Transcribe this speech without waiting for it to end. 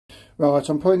Right,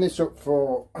 I'm putting this up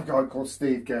for a guy called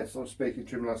Steve Guest. I was speaking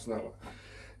to him last night.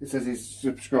 He says he's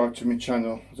subscribed to my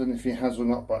channel. I don't know if he has or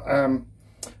not, but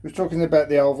he was talking about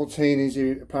the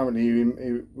ovaltinies. Apparently he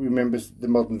remembers the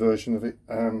modern version of it.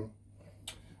 And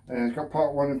it's got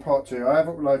part 1 and part 2. I have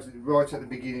uploaded it right at the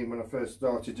beginning when I first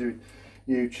started doing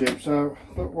YouTube, so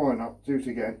I thought, why not do it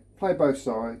again? Play both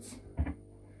sides.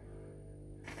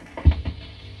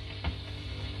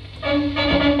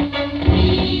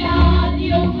 We are the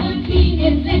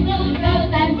ovaltinies, little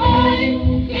girls and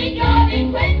boys. Take your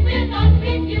request, we'll not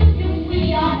refuse you.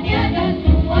 We are here just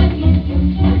to amuse you.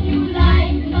 Would you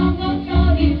like longer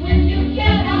stories? Will you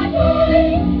share our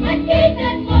toys? And kids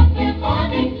and books will more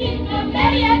than keep them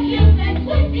very amusement.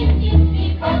 Good things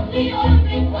because we all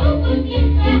bring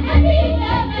ovaltines a happy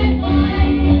loving boy.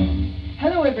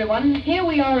 Hello everyone, here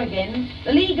we are again,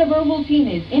 the League of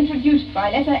Ovaltinies, introduced by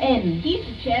letter N. He's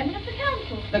the chairman of the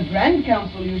council. The Grand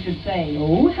Council, you should say.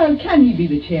 Oh, how can he be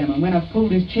the chairman when I've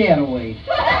pulled his chair away?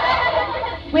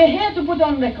 We're here to put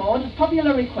on record, at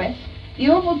popular request, the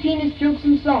Ovaltinies jokes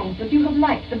and songs that you have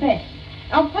liked the best.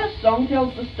 Our first song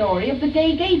tells the story of the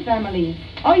Gay family.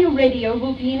 Are you ready,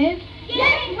 Ovaltinies?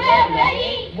 Yes, we're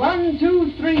ready. 1,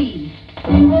 2, 3.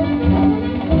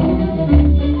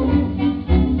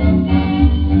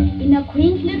 In a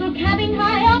quaint little cabin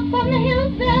high up on the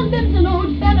hills there lives an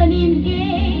old fellow named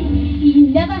Gay. He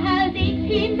never has aches,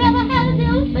 he never has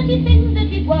ills, but he thinks that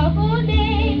he'd work all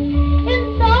day.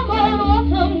 In summer,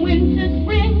 autumn, winter,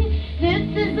 spring, this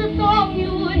is the song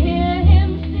you will hear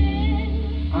him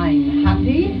sing. I'm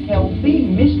happy, healthy,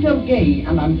 Mr. Gay,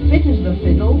 and I'm fit as the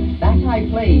fiddle that I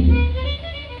play.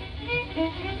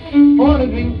 For to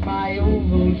drink my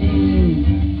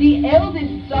Ovaltine. The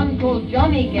eldest son, called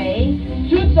Johnny Gay,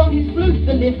 shoots on his flute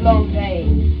the livelong day.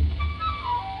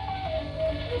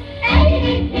 And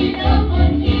it's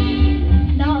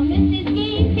Ovaltine. Now Mrs.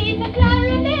 Gay plays the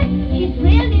clarinet. She's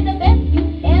really the best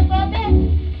you've ever met.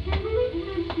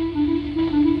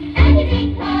 And he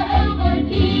drinks her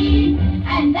Ovaltine,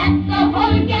 and that's the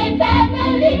whole Gay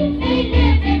family. They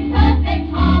live in perfect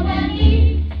harmony.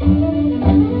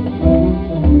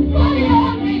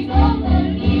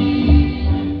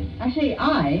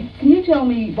 Can you tell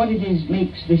me what it is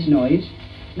makes this noise?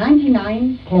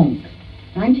 99 clonk.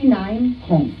 99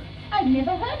 clonk. I've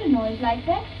never heard a noise like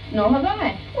that. Nor have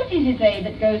I. What is it, they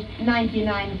that goes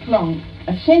 99 clonk?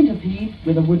 A centipede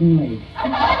with a wooden leg.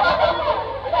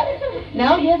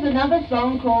 Now here's another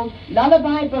song called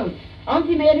Lullaby Boat.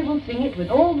 Auntie Mary will sing it with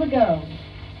all the girls.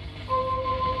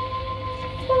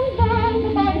 So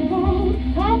lullaby boat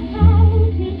starts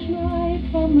out each night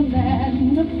from the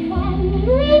land of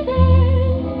Congress.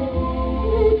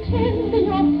 You tend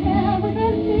your hair with a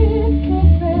little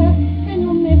prayer, and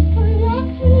you mist for your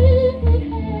pretty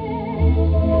hair.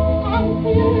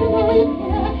 Until we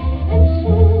hear, and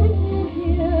soon you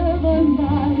hear the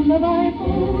lullaby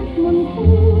boatman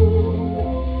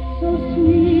coo. So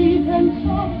sweet and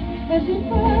soft as it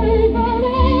plays along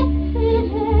the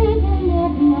table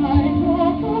of night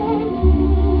afternoon.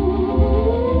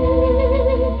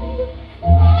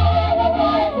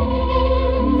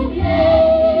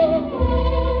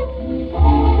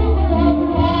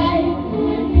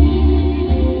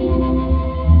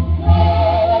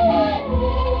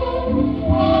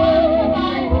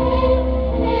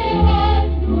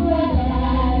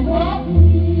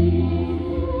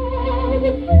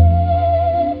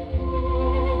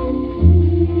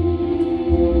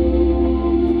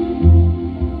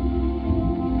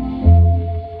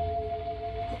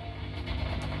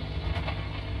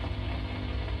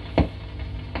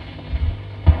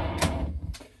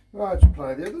 Right, to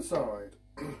play the other side.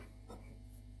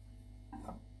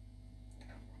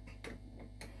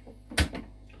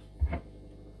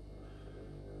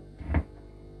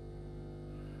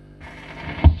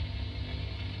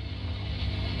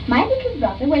 My little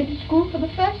brother went to school for the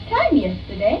first time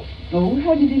yesterday. Oh,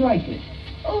 how did he like it?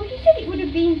 Oh, he said it would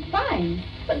have been fine,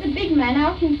 but the big man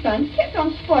out in front kept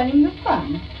on spoiling the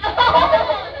fun.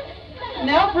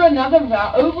 Now for another of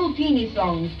our Ovaltini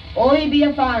songs, Oi Be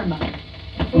a Farmer.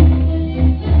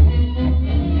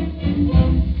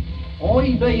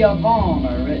 I be a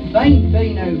farmer, it ain't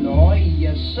be no lie.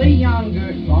 You see yon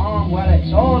good farm, well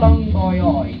it's all owned by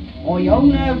I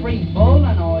own every bull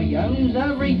and I owns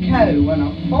every cow, and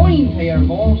a fine pair of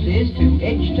horses to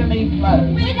hitch to me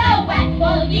plough. With a whack,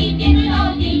 ball-dee,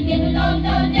 diddle-o-dee,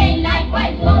 diddle-o-do, they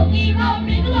likewise ball-dee-roll,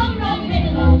 riddle-o-roll,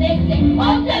 riddle-o, they sing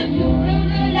also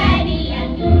toodle-oo-laddie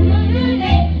and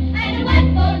toodle-oo-lay, and a whack,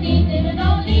 ball-dee,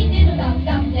 diddle-o-dee,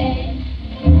 diddle-o-dum-day.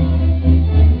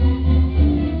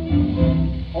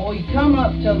 I come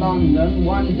up to London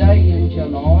one day in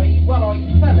July. Well,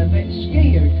 I fell a bit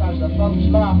scared 'cause as the folks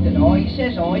laughed at I,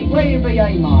 says I, where be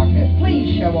a market?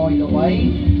 Please show I the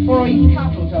way, for I've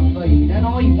cattle to feed, and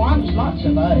I wants lots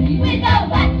of hay. With a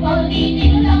whack, folly,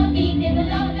 diddle-o,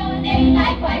 diddle-o, they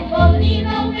like white folly,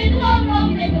 roll, riddle-o,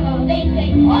 roll, riddle-o, they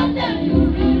say also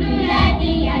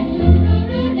tooroo-loo-la-dee and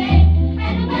tooroo-loo-lay,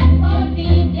 and a whack,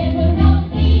 folly, diddle-o,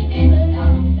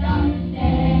 diddle-o-dum-day.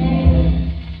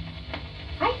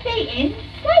 I say, Anne,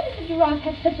 why does the giraffe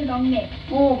have such a long neck?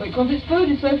 Oh, because its food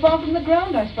is so far from the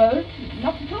ground, I suppose.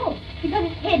 Not at all, because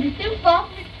its head is so far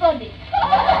from its body.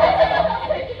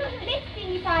 Let's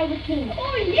sing If I Were King.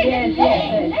 Oh, yes,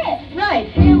 Yes. Right,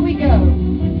 here we go.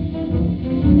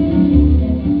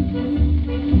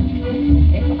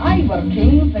 If I were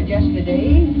king for just a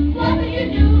day, What would you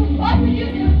do? What would you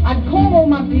do? I'd call all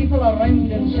my people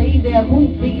around and say there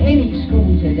won't be any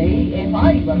school today. If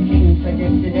I were king for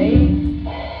just a day,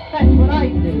 that's what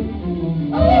I'd do.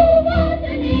 Oh, what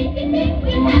a lazy thing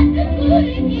we'll have to school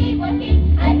if he were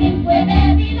king. I think we're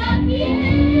very lucky.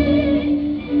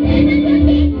 Let us go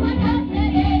keep one out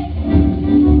today.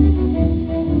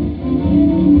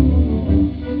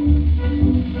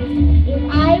 If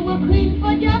I were queen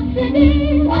for just a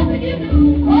day, what would you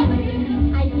do? What would you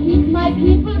do? I'd keep my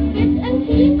people fit and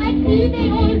clean. I'd see they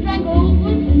all drank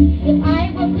Ovaltine. If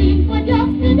I were queen for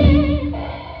just a day,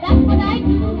 that's what I'd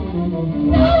do.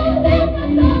 No, there's no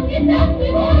song enough.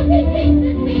 We won't be things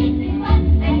and sweet fun.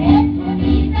 And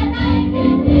expertise that I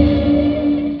can do.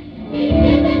 We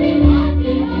live every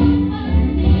party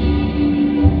Ovaltine.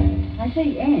 I say,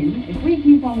 Anne, if we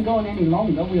keep on going any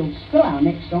longer, we'll spill our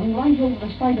next song right over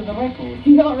the side of the record.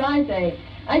 You're right, eh?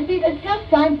 I think it's just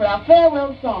time for our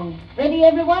farewell song. Ready,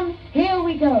 everyone? Here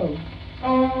we go.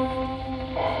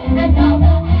 And all the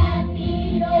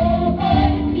happy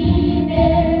Ovaltines.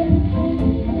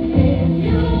 If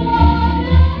you all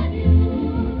of you,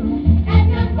 and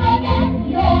don't forget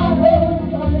your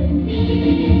Ovaltine.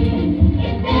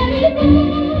 It's very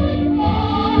good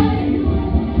for you.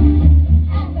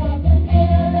 And all the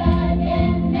mail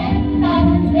again next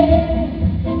Sunday,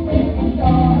 with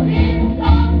stories,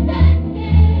 songs, and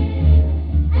games.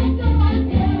 And so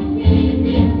until we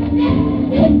meet next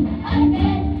week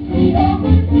again, we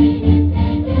Ovaltines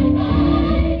say goodbye.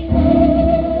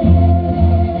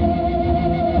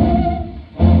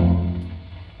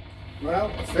 Well,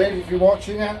 Steve, if you're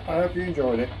watching it, I hope you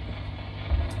enjoyed it.